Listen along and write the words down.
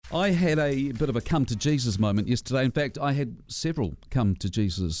I had a bit of a come to Jesus moment yesterday. In fact, I had several come to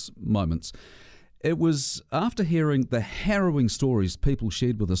Jesus moments. It was after hearing the harrowing stories people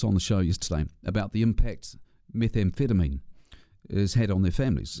shared with us on the show yesterday about the impact methamphetamine has had on their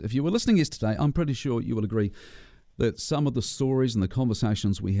families. If you were listening yesterday, I'm pretty sure you will agree that some of the stories and the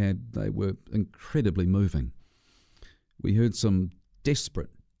conversations we had, they were incredibly moving. We heard some desperate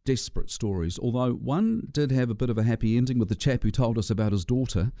stories, although one did have a bit of a happy ending with the chap who told us about his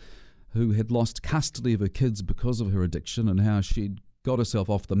daughter who had lost custody of her kids because of her addiction and how she'd got herself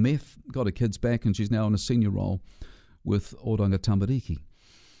off the meth, got her kids back, and she's now in a senior role with Oranga Tamariki.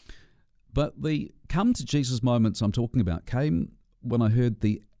 But the come to Jesus moments I'm talking about came when I heard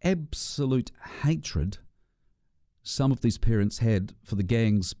the absolute hatred some of these parents had for the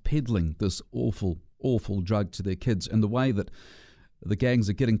gangs peddling this awful drug to their kids, and the way that the gangs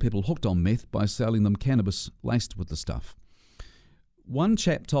are getting people hooked on meth by selling them cannabis laced with the stuff. One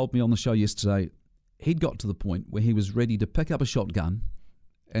chap told me on the show yesterday he'd got to the point where he was ready to pick up a shotgun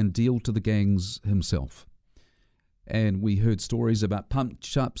and deal to the gangs himself. And we heard stories about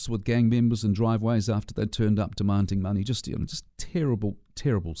punch-ups with gang members in driveways after they'd turned up demanding money. Just terrible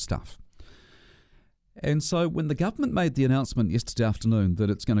stuff. And so when the government made the announcement yesterday afternoon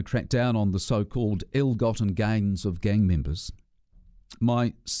that it's going to crack down on the so-called ill-gotten gains of gang members,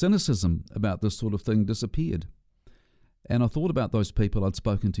 my cynicism about this sort of thing disappeared. And I thought about those people I'd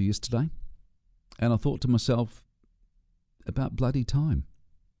spoken to yesterday, and I thought to myself, about bloody time.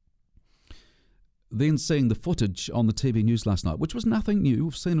 Then seeing the footage on the TV news last night, which was nothing new,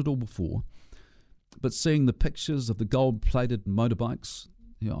 we've seen it all before, but seeing the pictures of the gold-plated motorbikes,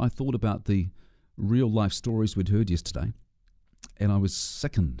 I thought about the real-life stories we'd heard yesterday, and I was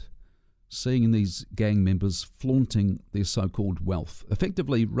sickened seeing these gang members flaunting their so-called wealth,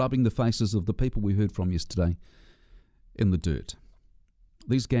 effectively rubbing the faces of the people we heard from yesterday in the dirt.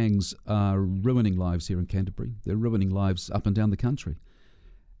 These gangs are ruining lives here in Canterbury. They're ruining lives up and down the country.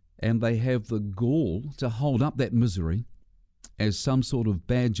 And they have the gall to hold up that misery as some sort of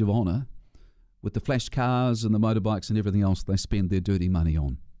badge of honour with the flash cars and the motorbikes and everything else they spend their dirty money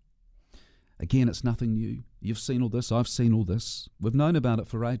on. Again, it's nothing new. You've seen all this. I've seen all this. We've known about it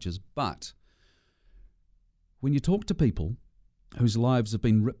for ages. But when you talk to people whose lives have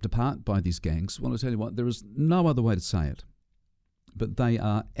been ripped apart by these gangs, well, I'll tell you what, there is no other way to say it, but they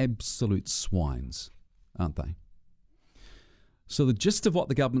are absolute swines, aren't they? So the gist of what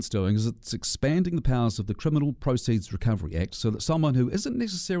the government's doing is it's expanding the powers of the Criminal Proceeds Recovery Act so that someone who isn't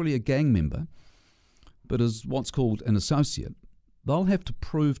necessarily a gang member, but is what's called an associate, they'll have to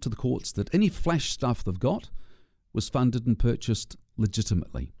prove to the courts that any flash stuff they've got was funded and purchased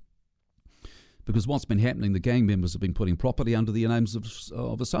legitimately. Because what's been happening, the gang members have been putting property under the names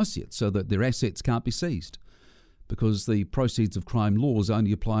of associates so that their assets can't be seized, because the proceeds of crime laws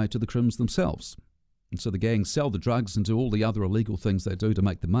only apply to the crims themselves. And so the gangs sell the drugs and do all the other illegal things they do to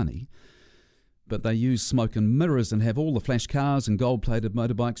make the money, but they use smoke and mirrors and have all the flash cars and gold-plated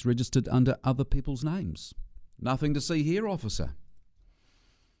motorbikes registered under other people's names. Nothing to see here, officer.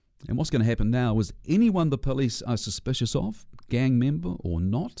 And what's going to happen now is anyone the police are suspicious of, gang member or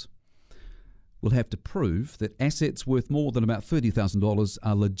not, will have to prove that assets worth more than about $30,000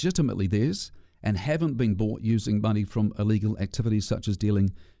 are legitimately theirs and haven't been bought using money from illegal activities such as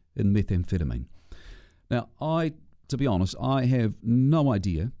dealing in methamphetamine. Now, to be honest, I have no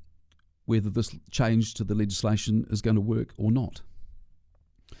idea whether this change to the legislation is going to work or not.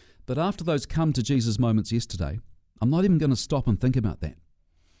 But after those come to Jesus moments yesterday, I'm not even going to stop and think about that.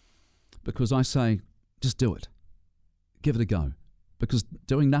 Because I say, just do it. Give it a go. Because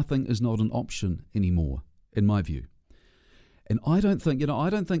doing nothing is not an option anymore, in my view. And I don't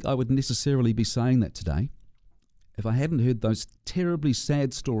think I would necessarily be saying that today if I hadn't heard those terribly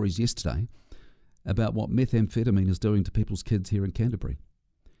sad stories yesterday about what methamphetamine is doing to people's kids here in Canterbury.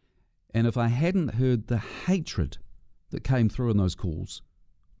 And if I hadn't heard the hatred that came through in those calls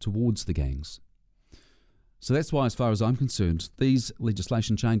towards the gangs. So that's why, as far as I'm concerned, these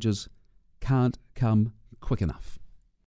legislation changes can't come quick enough.